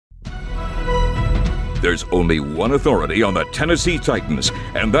There's only one authority on the Tennessee Titans,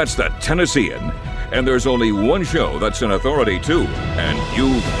 and that's the Tennessean. And there's only one show that's an authority too, and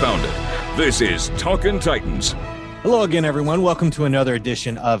you've found it. This is Talkin' Titans. Hello again, everyone. Welcome to another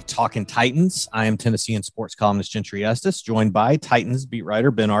edition of Talkin' Titans. I am Tennessean sports columnist Gentry Estes, joined by Titans beat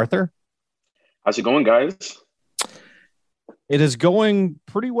writer Ben Arthur. How's it going, guys? It is going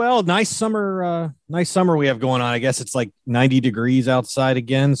pretty well. Nice summer we have going on. I guess it's like 90 degrees outside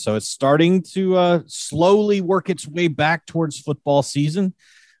again, so it's starting to slowly work its way back towards football season.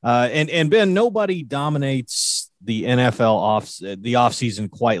 And Ben, nobody dominates the NFL off season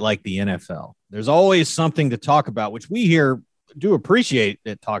quite like the NFL. There's always something to talk about, which we here do appreciate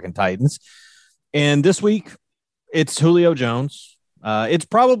at Talkin' Titans. And this week, it's Julio Jones. It's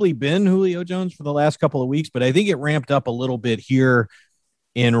probably been Julio Jones for the last couple of weeks, but I think it ramped up a little bit here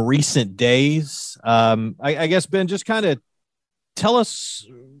in recent days. I guess, Ben, just kind of tell us,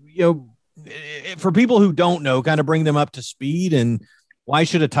 for people who don't know, kind of bring them up to speed, and why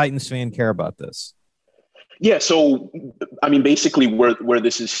should a Titans fan care about this? Yeah, so, I mean, basically where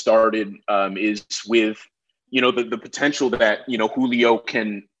this has started is with, the potential that, Julio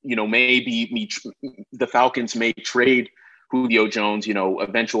can, maybe the Falcons may trade Julio Jones,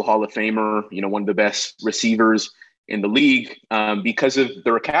 eventual Hall of Famer, one of the best receivers in the league, because of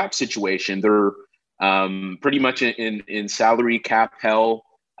their cap situation. They're pretty much in salary cap hell.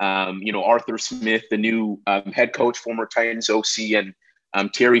 Arthur Smith, the new head coach, former Titans OC, and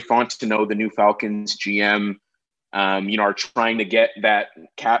Terry Fontenot, the new Falcons GM, are trying to get that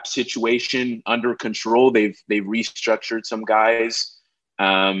cap situation under control. They've restructured some guys.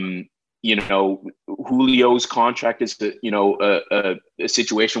 Julio's contract is a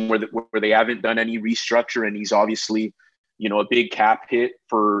situation where they haven't done any restructure, and he's obviously a big cap hit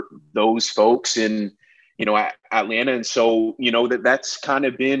for those folks in Atlanta, and so that's kind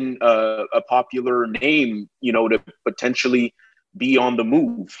of been a popular name to potentially be on the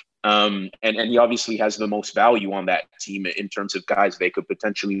move, and he obviously has the most value on that team in terms of guys they could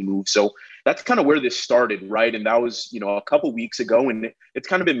potentially move. So that's kind of where this started, right? And that was a couple weeks ago, and it's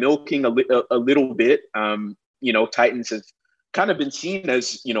kind of been milking a little bit. Titans have kind of been seen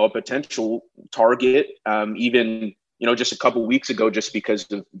as a potential target, even just a couple weeks ago, just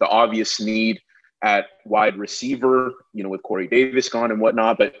because of the obvious need at wide receiver, with Corey Davis gone and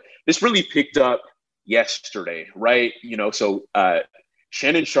whatnot. But this really picked up yesterday, right? So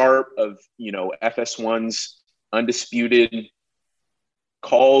Shannon Sharpe of FS1's Undisputed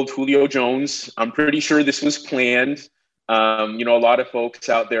called Julio Jones. I'm pretty sure this was planned. A lot of folks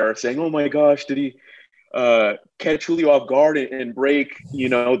out there are saying, "Oh my gosh, did he catch Julio off guard and break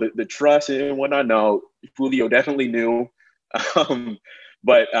the trust and whatnot?" No, Julio definitely knew.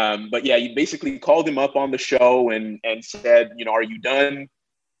 But yeah, he basically called him up on the show and said, "Are you done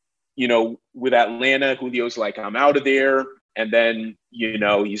with Atlanta?" Julio's like, "I'm out of there." And then,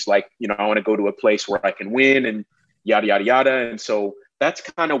 he's like, "I want to go to a place where I can win," and yada, yada, yada. And so that's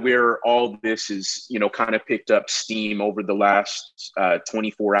kind of where all this is, kind of picked up steam over the last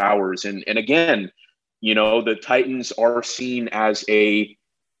 24 hours. And again, the Titans are seen as a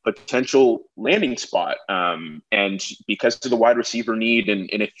potential landing spot. And because of the wide receiver need, and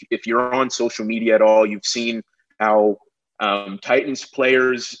if you're on social media at all, you've seen how Titans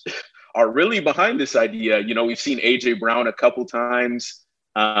players are really behind this idea. We've seen AJ Brown a couple times,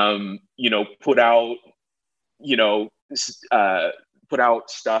 put out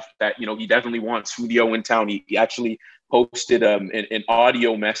stuff that, he definitely wants Julio in town. He actually posted an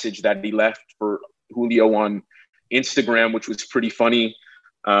audio message that he left for Julio on Instagram, which was pretty funny.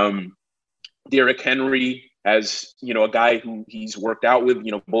 Derrick Henry has, a guy who he's worked out with,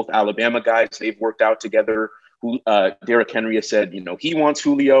 both Alabama guys, they've worked out together. Derrick Henry has said, he wants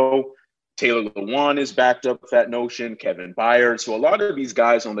Julio. Taylor Lewan is backed up with that notion, Kevin Byard. So a lot of these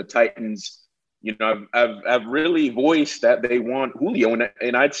guys on the Titans, have really voiced that they want Julio.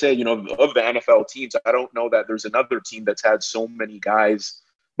 And I'd say, of the NFL teams, I don't know that there's another team that's had so many guys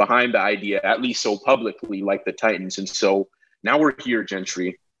behind the idea, at least so publicly, like the Titans. And so now we're here,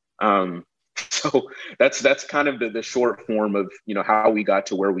 Gentry. So that's kind of the short form of, how we got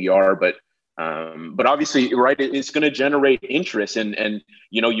to where we are. But obviously, right, it's going to generate interest. And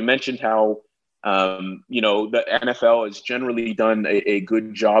you mentioned how, the NFL has generally done a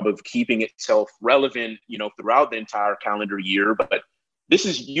good job of keeping itself relevant, throughout the entire calendar year. But this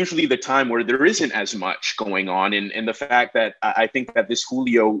is usually the time where there isn't as much going on. And the fact that I think that this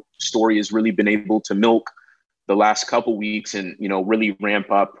Julio story has really been able to milk the last couple weeks and, really ramp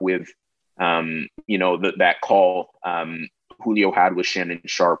up with, that call Julio had with Shannon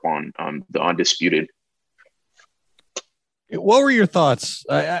Sharpe on the Undisputed. What were your thoughts?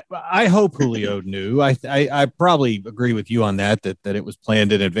 I hope Julio knew. I probably agree with you on that it was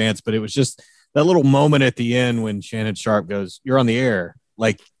planned in advance, but it was just that little moment at the end when Shannon Sharpe goes, "You're on the air,"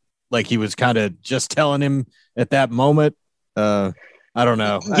 like he was kind of just telling him at that moment. I don't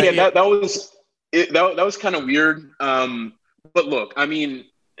know. Yeah, that was it. That was kind of weird. But look, I mean,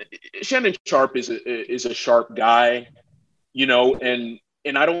 Shannon Sharpe is a sharp guy,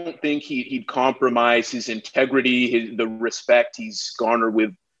 and I don't think he'd compromise his integrity, the respect he's garnered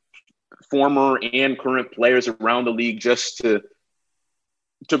with former and current players around the league just to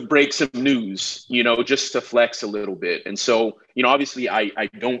break some news, just to flex a little bit. And so, obviously I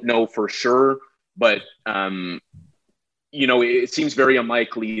don't know for sure, but, it seems very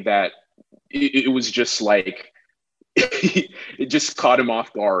unlikely that it was just like, it just caught him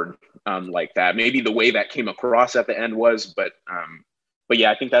off guard like that. Maybe the way that came across at the end was, but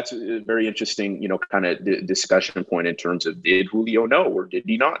yeah, I think that's a very interesting, kind of discussion point in terms of did Julio know or did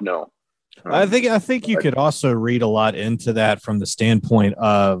he not know? I think you could also read a lot into that from the standpoint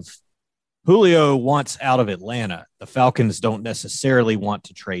of Julio wants out of Atlanta. The Falcons don't necessarily want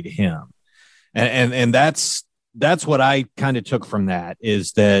to trade him. And that's what I kind of took from that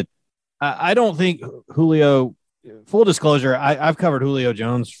is that I don't think Julio, full disclosure, I've covered Julio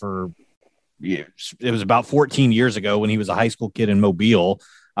Jones for years. It was about 14 years ago when he was a high school kid in Mobile.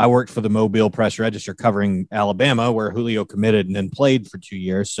 I worked for the Mobile Press Register covering Alabama, where Julio committed and then played for 2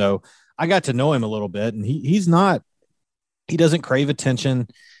 years. So I got to know him a little bit, and he doesn't crave attention.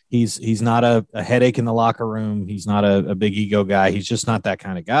 He's not a headache in the locker room. He's not a big ego guy. He's just not that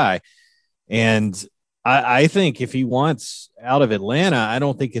kind of guy. And I think if he wants out of Atlanta, I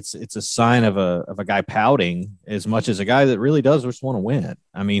don't think it's a sign of a guy pouting as much as a guy that really does just want to win.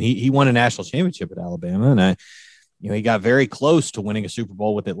 I mean, he won a national championship at Alabama, and he got very close to winning a Super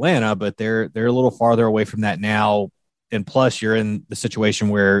Bowl with Atlanta, but they're a little farther away from that now. And plus, you're in the situation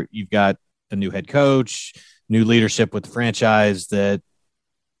where you've got a new head coach, new leadership with the franchise, that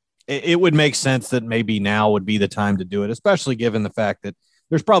it would make sense that maybe now would be the time to do it, especially given the fact that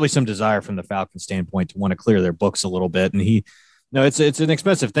there's probably some desire from the Falcons standpoint to want to clear their books a little bit. And it's an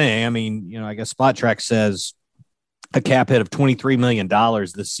expensive thing. I mean, I guess Spot Track says a cap hit of $23 million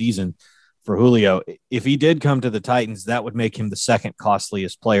this season for Julio. If he did come to the Titans, that would make him the second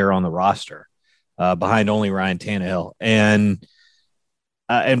costliest player on the roster, behind only Ryan Tannehill, and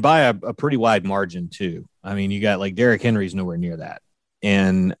by a pretty wide margin too. I mean, you got like Derrick Henry's nowhere near that.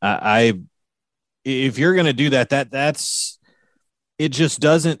 And if you're going to do that's, it just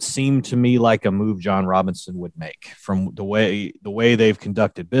doesn't seem to me like a move John Robinson would make from the way they've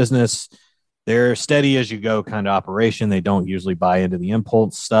conducted business. They're steady as you go kind of operation. They don't usually buy into the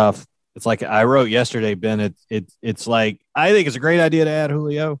impulse stuff. It's like I wrote yesterday, Ben, it's like, I think it's a great idea to add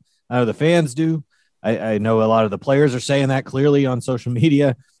Julio. I know the fans do. I know a lot of the players are saying that clearly on social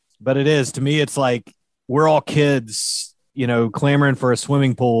media, but it is, to me, it's like we're all kids, clamoring for a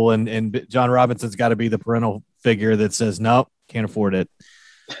swimming pool, and John Robinson's got to be the parental figure that says, nope, can't afford it.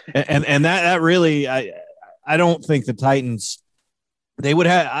 And that really, I don't think the Titans, they would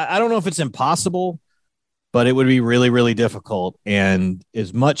have, I don't know if it's impossible, but it would be really, really difficult. And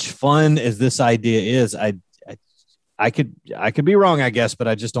as much fun as this idea is, I could be wrong, I guess, but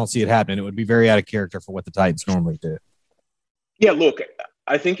I just don't see it happening. It would be very out of character for what the Titans normally do. Yeah, look,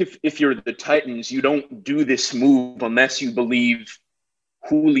 I think if you're the Titans, you don't do this move unless you believe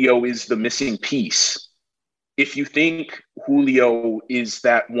Julio is the missing piece. If you think Julio is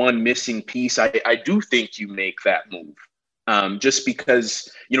that one missing piece, I do think you make that move. Just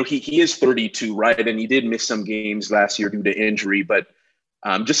because, he is 32, right? And he did miss some games last year due to injury, but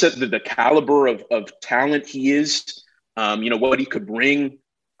just the caliber of talent he is, what he could bring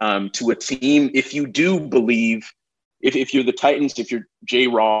to a team. If you do believe, if you're the Titans, if you're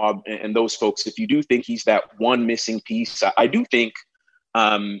J-Rob and those folks, if you do think he's that one missing piece, I do think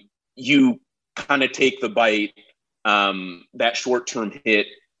you kind of take the bite, that short-term hit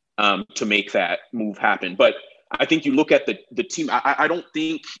to make that move happen. But I think you look at the team, I don't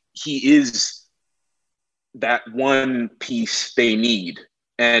think he is that one piece they need.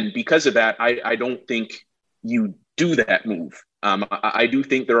 And because of that, I don't think you do that move. I do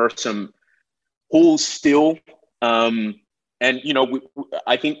think there are some holes still. And,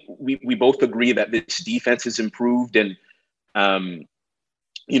 I think we both agree that this defense has improved and,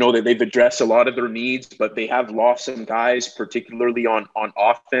 that they've addressed a lot of their needs, but they have lost some guys, particularly on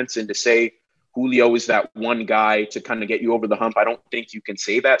offense. And to say Julio is that one guy to kind of get you over the hump, I don't think you can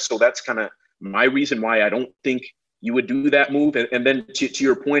say that. So that's kind of my reason why I don't think you would do that move. And then to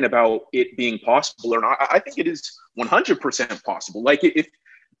your point about it being possible or not, I think it is 100% possible. Like if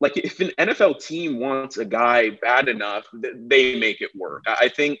like if an NFL team wants a guy bad enough, they make it work. I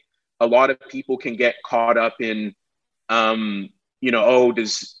think a lot of people can get caught up in, oh, do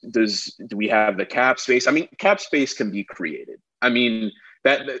we have the cap space? I mean, cap space can be created. I mean,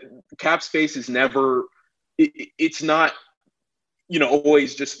 that cap space is never, it's not,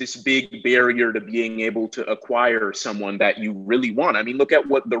 always just this big barrier to being able to acquire someone that you really want. I mean, look at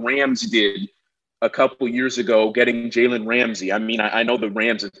what the Rams did a couple years ago, getting Jalen Ramsey. I mean, I know the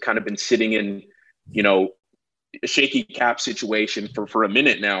Rams have kind of been sitting in, a shaky cap situation for a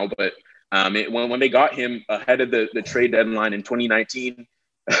minute now, but when they got him ahead of the trade deadline in 2019,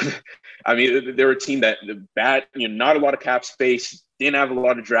 I mean, they're a team that not a lot of cap space, didn't have a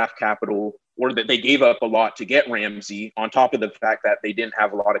lot of draft capital, or that they gave up a lot to get Ramsey, on top of the fact that they didn't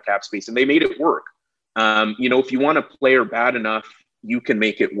have a lot of cap space, and they made it work. If you want a player bad enough, you can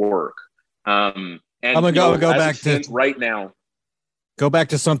make it work. And I'm gonna go back to right now. Go back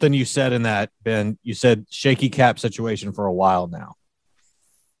to something you said in that, Ben. You said shaky cap situation for a while now,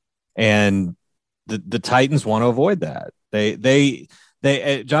 and the Titans want to avoid that. They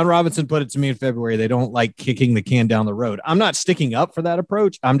John Robinson put it to me in February. They don't like kicking the can down the road. I'm not sticking up for that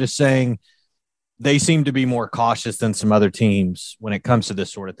approach. I'm just saying they seem to be more cautious than some other teams when it comes to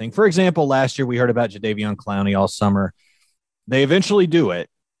this sort of thing. For example, last year we heard about Jadeveon Clowney all summer. They eventually do it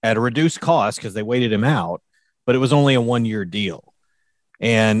at a reduced cost because they waited him out, but it was only a 1-year deal.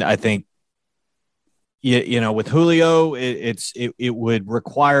 And I think, with Julio, it would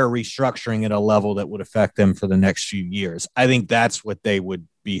require restructuring at a level that would affect them for the next few years. I think that's what they would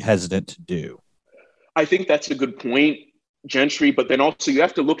be hesitant to do. I think that's a good point, Gentry, but then also you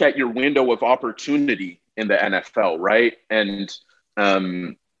have to look at your window of opportunity in the NFL, right? And,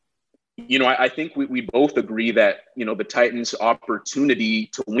 I think we both agree that, the Titans' opportunity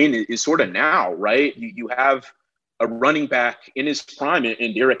to win is sort of now, right? You have a running back in his prime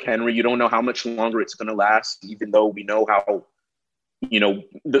in Derrick Henry. You don't know how much longer it's going to last, even though we know how,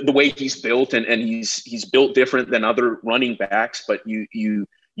 the way he's built, and he's built different than other running backs. But you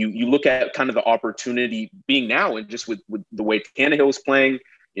look at kind of the opportunity being now, and just with the way Tannehill is playing,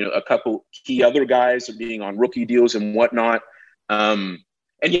 a couple key other guys are being on rookie deals and whatnot. And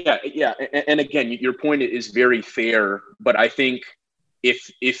again, your point is very fair, but I think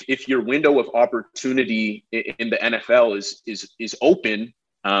if your window of opportunity in the NFL is open,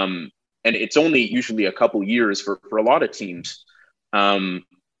 and it's only usually a couple years for a lot of teams,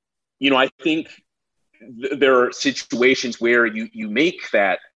 I think there are situations where you make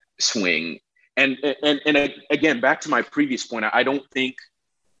that swing. And again, back to my previous point, I don't think,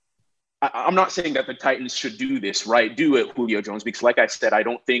 I'm not saying that the Titans should do this, right? Do it, Julio Jones, because like I said, I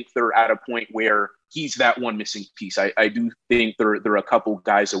don't think they're at a point where he's that one missing piece. I do think they're a couple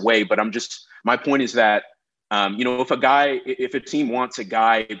guys away, but my point is that, if a team wants a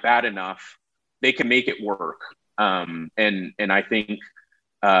guy bad enough, they can make it work. And I think,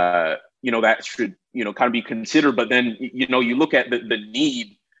 that should, kind of be considered. But then, you look at the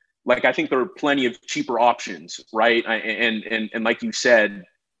need, like, I think there are plenty of cheaper options, right? And like you said,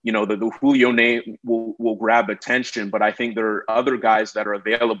 the Julio name will grab attention, but I think there are other guys that are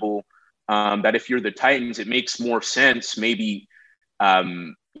available that if you're the Titans, it makes more sense, maybe,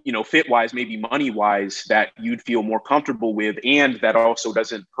 fit-wise, maybe money-wise, that you'd feel more comfortable with, and that also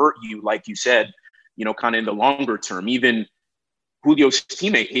doesn't hurt you, like you said, kind of in the longer term. Even Julio's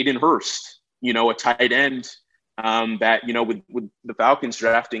teammate, Hayden Hurst, a tight end that, with the Falcons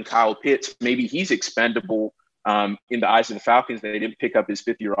drafting Kyle Pitts, maybe he's expendable in the eyes of the Falcons. They didn't pick up his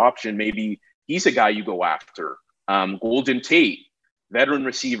 5th-year option. Maybe he's a guy you go after. Golden Tate, veteran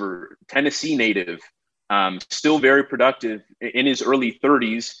receiver, Tennessee native, still very productive in his early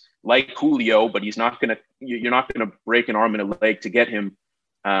 30s, like Julio, but you're not going to break an arm and a leg to get him.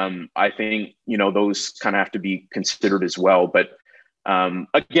 I think, those kind of have to be considered as well. But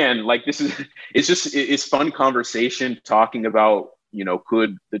again, like, it's fun conversation talking about,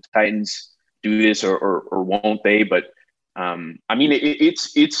 could the Titans do this or won't they? But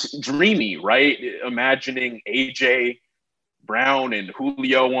it's dreamy, right? Imagining AJ Brown and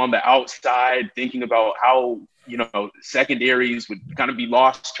Julio on the outside, thinking about how, secondaries would kind of be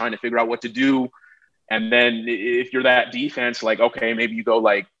lost trying to figure out what to do. And then if you're that defense, like, okay, maybe you go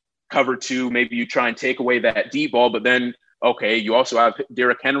like cover 2, maybe you try and take away that deep ball, but then, okay, you also have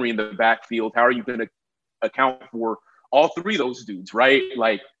Derrick Henry in the backfield. How are you going to account for all 3 of those dudes, right?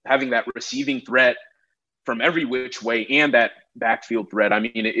 Like, having that receiving threat from every which way and that backfield threat. I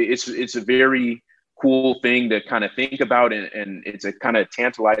mean, it's a very cool thing to kind of think about, and it's a kind of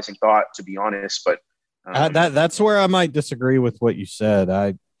tantalizing thought, to be honest. But that's where I might disagree with what you said.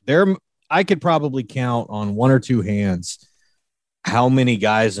 I could probably count on 1 or 2 hands how many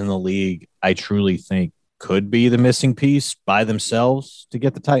guys in the league I truly think could be the missing piece by themselves to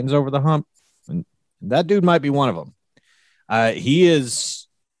get the Titans over the hump. And that dude might be one of them. He is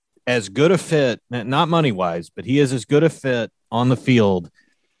as good a fit, not money-wise, but he is as good a fit on the field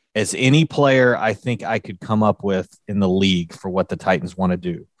as any player I think I could come up with in the league for what the Titans want to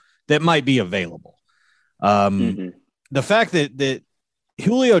do that might be available. The fact that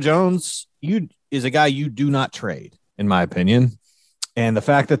Julio Jones is a guy you do not trade, in my opinion, and the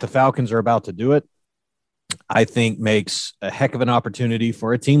fact that the Falcons are about to do it, I think makes a heck of an opportunity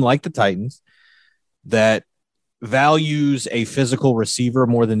for a team like the Titans that values a physical receiver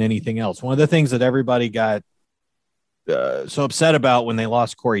more than anything else. One of the things that everybody got so upset about when they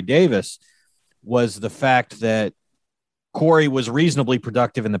lost Corey Davis was the fact that Corey was reasonably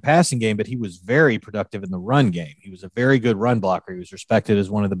productive in the passing game, but he was very productive in the run game. He was a very good run blocker. He was respected as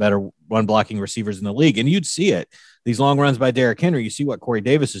one of the better run blocking receivers in the league. And you'd see it. These long runs by Derrick Henry, you see what Corey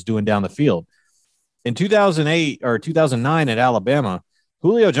Davis is doing down the field. In 2008 or 2009 at Alabama,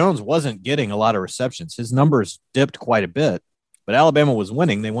 Julio Jones wasn't getting a lot of receptions. His numbers dipped quite a bit, but Alabama was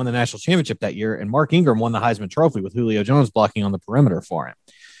winning. They won the national championship that year, and Mark Ingram won the Heisman Trophy with Julio Jones blocking on the perimeter for him.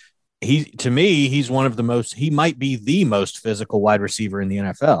 To me, he's one of the most, he might be the most physical wide receiver in the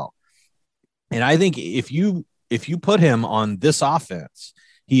NFL. And I think if you put him on this offense,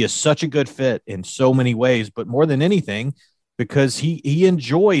 he is such a good fit in so many ways, but more than anything, because he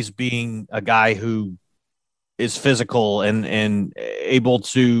enjoys being a guy who is physical and able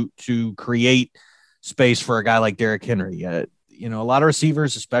to create space for a guy like Derrick Henry. A lot of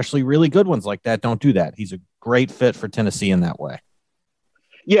receivers, especially really good ones like that, don't do that. He's a great fit for Tennessee in that way.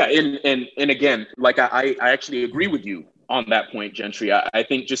 Yeah, and again, like I actually agree with you on that point, Gentry. I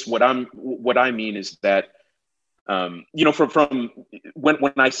think just what I mean is that from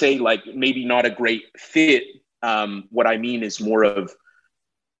when I say like maybe not a great fit, what I mean is more of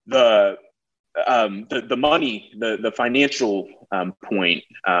the money, the financial point.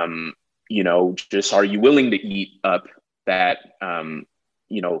 Just are you willing to eat up that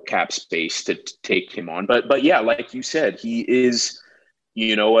cap space to take him on? But yeah, like you said, he is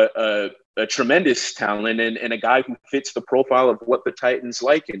a tremendous talent and a guy who fits the profile of what the Titans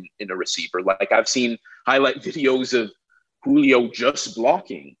like in a receiver. Like I've seen highlight videos of Julio just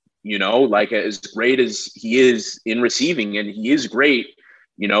blocking, like as great as he is in receiving, and he is great,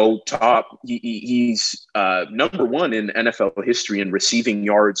 he's number one in NFL history in receiving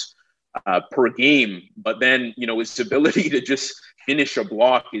yards per game. But then, his ability to just finish a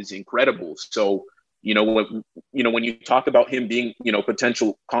block is incredible. So, when you talk about him being,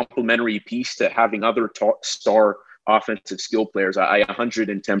 potential complementary piece to having other star offensive skill players, I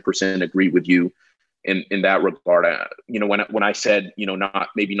 110% agree with you in that regard. When I said,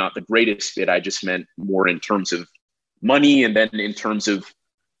 not the greatest fit, I just meant more in terms of money, and then in terms of,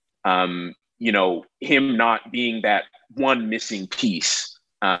 him not being that one missing piece.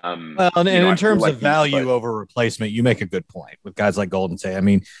 In terms of value over replacement, you make a good point with guys like Golden Tate. I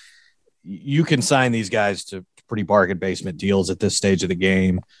mean, you can sign these guys to pretty bargain basement deals at this stage of the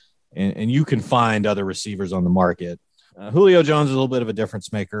game, and you can find other receivers on the market. Julio Jones is a little bit of a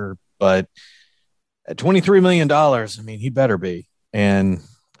difference maker, but at $23 million, I mean, he better be. And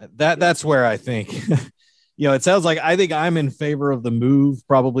that's where I think, it sounds like I think I'm in favor of the move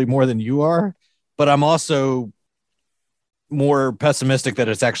probably more than you are, but I'm also more pessimistic that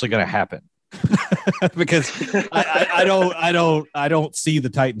it's actually going to happen. Because I don't see the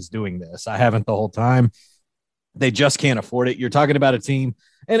Titans doing this. I haven't the whole time. They just can't afford it. You're talking about a team,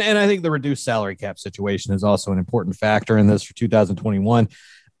 and I think the reduced salary cap situation is also an important factor in this for 2021.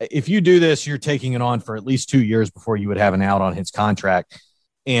 If you do this, you're taking it on for at least 2 years before you would have an out on his contract,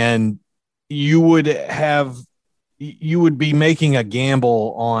 and you would be making a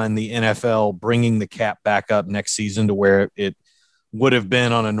gamble on the NFL bringing the cap back up next season to where it would have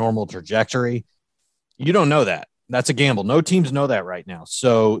been on a normal trajectory. You don't know that. That's a gamble. No teams know that right now.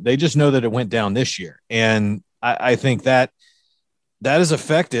 So they just know that it went down this year. And I think that has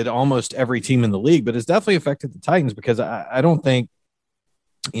affected almost every team in the league, but it's definitely affected the Titans because I don't think,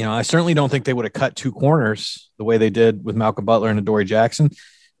 I certainly don't think they would have cut two corners the way they did with Malcolm Butler and Adoree Jackson.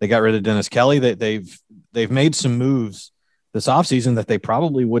 They got rid of Dennis Kelly. They've made some moves this offseason that they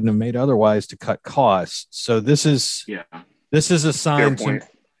probably wouldn't have made otherwise to cut costs. So this is a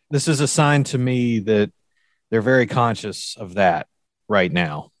sign to me that they're very conscious of that right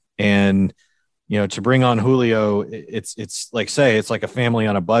now. And, to bring on Julio, it's like, say, it's like a family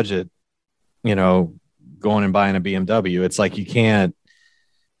on a budget, going and buying a BMW. It's like, you can't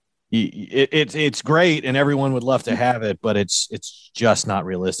It's great, and everyone would love to have it, but it's just not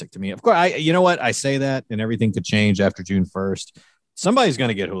realistic to me. Of course, you know what, I say that, and everything could change after June 1st. Somebody's going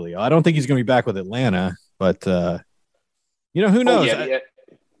to get Julio. I don't think he's going to be back with Atlanta, but who knows?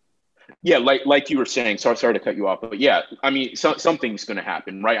 Yeah, like you were saying. Sorry to cut you off, but yeah, I mean, something's going to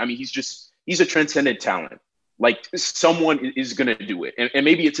happen, right? I mean, he's a transcendent talent. Like someone is going to do it, and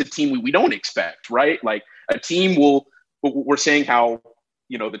maybe it's a team we don't expect, right? Like a team will. We're saying how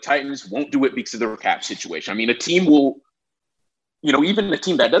the Titans won't do it because of their cap situation. I mean, a team will, even a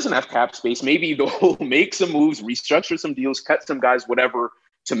team that doesn't have cap space, maybe they'll make some moves, restructure some deals, cut some guys, whatever,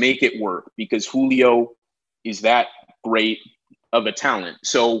 to make it work because Julio is that great of a talent.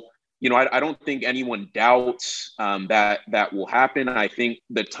 So, I don't think anyone doubts that will happen. I think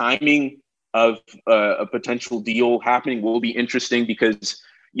the timing of a potential deal happening will be interesting because,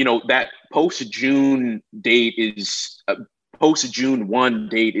 that post-June date is post-June 1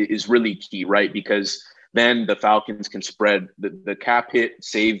 date is really key, right? Because then the Falcons can spread the cap hit,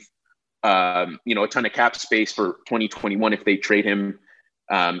 save, a ton of cap space for 2021 if they trade him,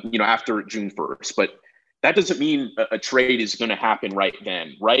 after June 1st. But that doesn't mean a trade is going to happen right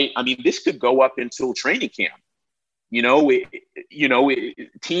then, right? I mean, this could go up until training camp.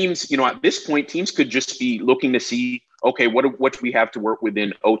 Teams, at this point, teams could just be looking to see, okay, what do we have to work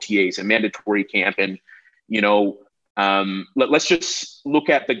within OTAs and mandatory camp, and let's just look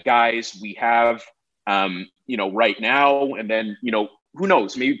at the guys we have, right now, and then who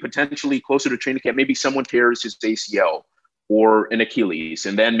knows, maybe potentially closer to training camp, maybe someone tears his ACL or an Achilles,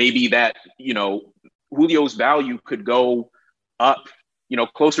 and then maybe that Julio's value could go up,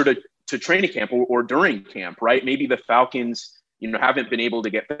 closer to training camp or during camp, right? Maybe the Falcons, haven't been able to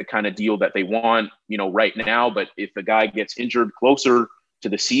get the kind of deal that they want, right now. But if the guy gets injured closer to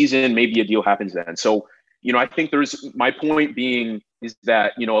the season, maybe a deal happens then. So, I think my point being is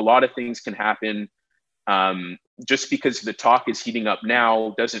that, a lot of things can happen. Just because the talk is heating up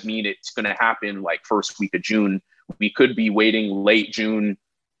now doesn't mean it's going to happen like first week of June. We could be waiting late June,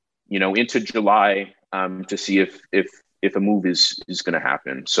 into July to see if a move is going to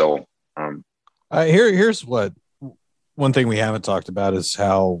happen. So here's what one thing we haven't talked about is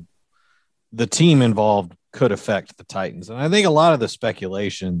how the team involved could affect the Titans. And I think a lot of the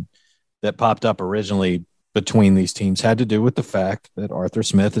speculation that popped up originally between these teams had to do with the fact that Arthur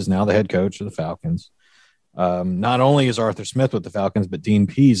Smith is now the head coach of the Falcons. Not only is Arthur Smith with the Falcons, but Dean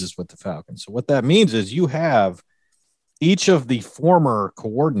Pease is with the Falcons. So what that means is you have each of the former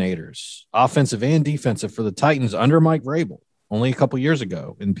coordinators, offensive and defensive, for the Titans under Mike Vrabel only a couple years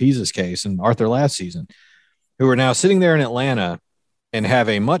ago in Pease's case and Arthur last season, who are now sitting there in Atlanta and have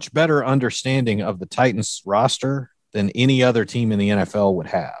a much better understanding of the Titans roster than any other team in the NFL would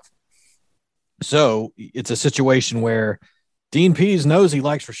have. So it's a situation where Dean Pease knows he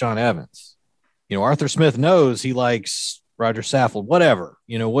likes Rashaan Evans. Arthur Smith knows he likes Roger Saffold,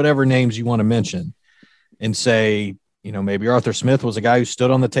 whatever names you want to mention, and say, maybe Arthur Smith was a guy who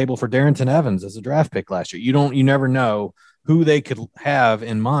stood on the table for Darrington Evans as a draft pick last year. You never know who they could have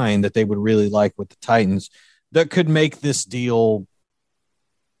in mind that they would really like with the Titans that could make this deal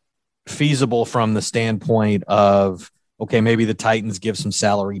feasible from the standpoint of, okay, maybe the Titans give some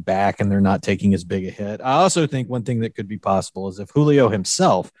salary back and they're not taking as big a hit. I also think one thing that could be possible is if Julio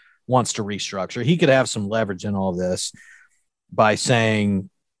himself wants to restructure, he could have some leverage in all this by saying,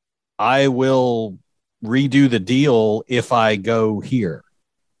 I will redo the deal if I go here.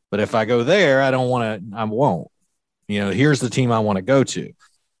 But if I go there, I won't. Here's the team I want to go to.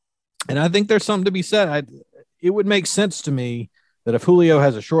 And I think there's something to be said. It would make sense to me that if Julio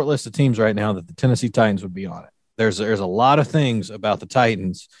has a short list of teams right now, that the Tennessee Titans would be on it. There's a lot of things about the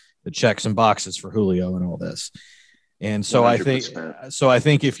Titans that check some boxes for Julio and all this. And so 100%. I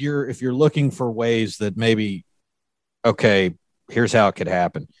think if you're looking for ways that maybe, okay, here's how it could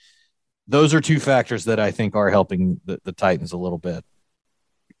happen. Those are two factors that I think are helping the Titans a little bit.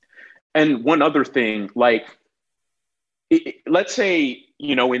 And one other thing, let's say,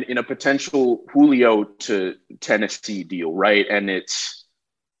 in a potential Julio to Tennessee deal, right? And it's,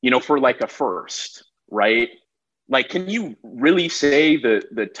 for like a first, right? Like, can you really say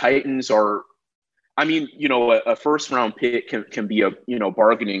the Titans are, a first round pick can be a,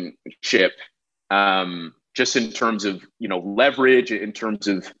 bargaining chip, just in terms of, leverage, in terms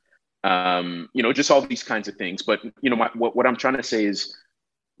of, just all these kinds of things. But, what I'm trying to say is,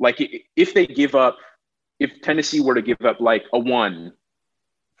 if Tennessee were to give up like a 1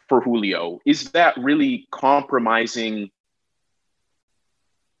 for Julio, is that really compromising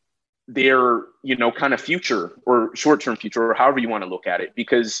their, kind of future or short-term future, or however you want to look at it?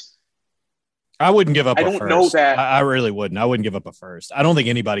 Because I wouldn't give up a first. I don't know that. I really wouldn't. I wouldn't give up a first. I don't think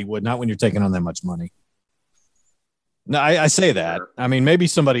anybody would, not when you're taking on that much money. No, I say that. I mean, maybe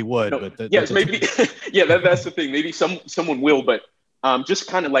somebody would. No, but yes, maybe. Yeah, that's the thing. Maybe someone will, but just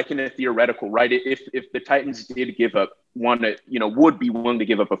kind of like in a theoretical, right? If the Titans did give up one, would be willing to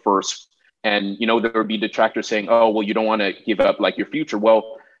give up a first, and, there would be detractors saying, oh, well, you don't want to give up like your future.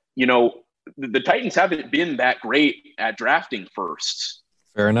 Well, the Titans haven't been that great at drafting firsts.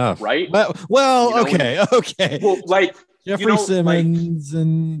 Fair enough. Right? Well, okay. Well, like Jeffrey Simmons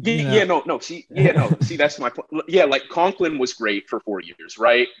and See, that's my point. Yeah, like Conklin was great for 4 years,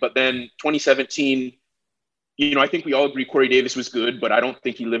 right? But then 2017, I think we all agree Corey Davis was good, but I don't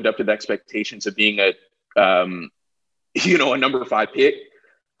think he lived up to the expectations of being a number 5 pick.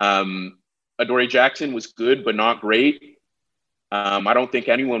 Adoree Jackson was good, but not great. I don't think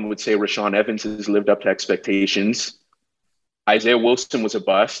anyone would say Rashaan Evans has lived up to expectations. Isaiah Wilson was a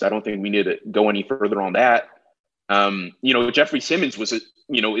bust. I don't think we need to go any further on that. Jeffrey Simmons was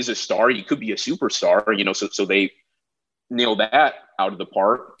is a star. He could be a superstar, so they nailed that out of the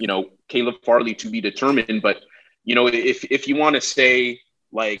park. Caleb Farley to be determined, but if you want to say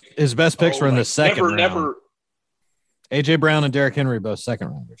like his best picks were in the second round. Never. AJ Brown and Derrick Henry, both second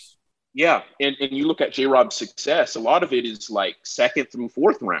rounders. Yeah. And you look at J-Rob's success, a lot of it is like second through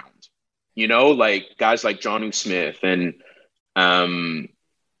fourth round, like guys like Jonnu Smith and,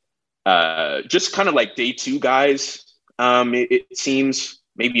 just kind of like day 2 guys. It seems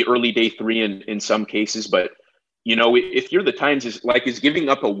maybe early day 3 in some cases, but if you're the Titans, is giving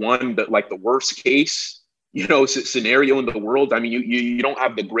up a 1, but like the worst case, scenario in the world. I mean, you don't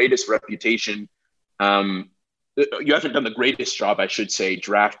have the greatest reputation. You haven't done the greatest job, I should say,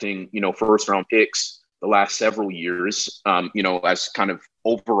 drafting, first round picks the last several years, as kind of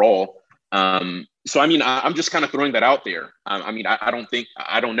overall. So, I mean, I'm just kind of throwing that out there. I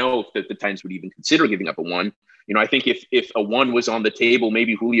don't know if the Titans would even consider giving up a 1. I think if a 1 was on the table,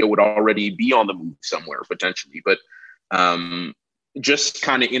 maybe Julio would already be on the move somewhere potentially. But just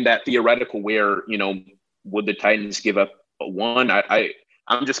kind of in that theoretical where, would the Titans give up a 1?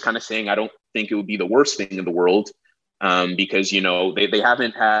 I'm just kind of saying I don't think it would be the worst thing in the world because, they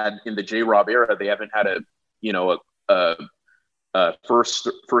haven't had in the J-Rob era, they haven't had a first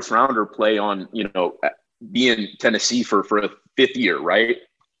rounder play on, be in Tennessee for a 5th year. Right.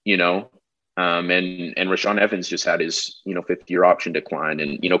 And Rashaan Evans just had his, 5th year option decline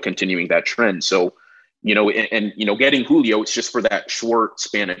and, continuing that trend. So, getting Julio, it's just for that short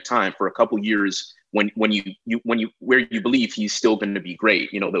span of time for a couple years when you believe he's still going to be great,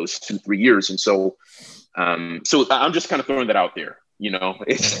 those 2-3 years. And so I'm just kind of throwing that out there,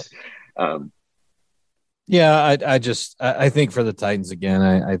 it's, yeah, I think for the Titans again,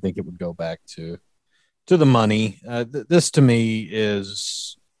 I think it would go back to the money. This to me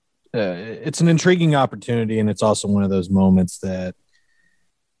is it's an intriguing opportunity, and it's also one of those moments that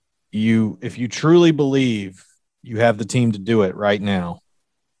if you truly believe you have the team to do it right now,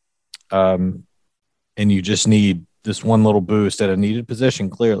 and you just need this one little boost at a needed position,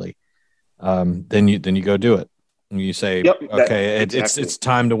 clearly, then you go do it. And you say, yep, okay, it's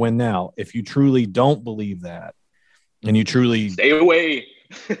time to win now. If you truly don't believe that, and you truly stay away,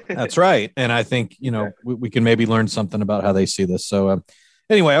 that's right. And I think we can maybe learn something about how they see this. So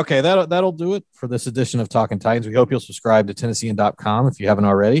anyway, okay, that'll do it for this edition of Talking Titans. We hope you'll subscribe to Tennessean.com if you haven't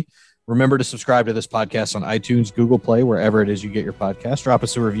already. Remember to subscribe to this podcast on iTunes, Google Play, wherever it is you get your podcast. Drop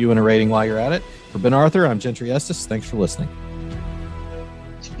us a review and a rating while you're at it. For Ben Arthur, I'm Gentry Estes. Thanks for listening.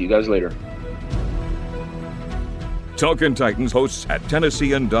 See you guys later. Talkin' Titans hosts at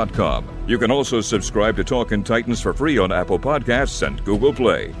Tennessean.com. You can also subscribe to Talkin' Titans for free on Apple Podcasts and Google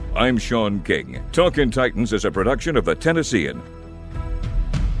Play. I'm Sean King. Talkin' Titans is a production of the Tennessean.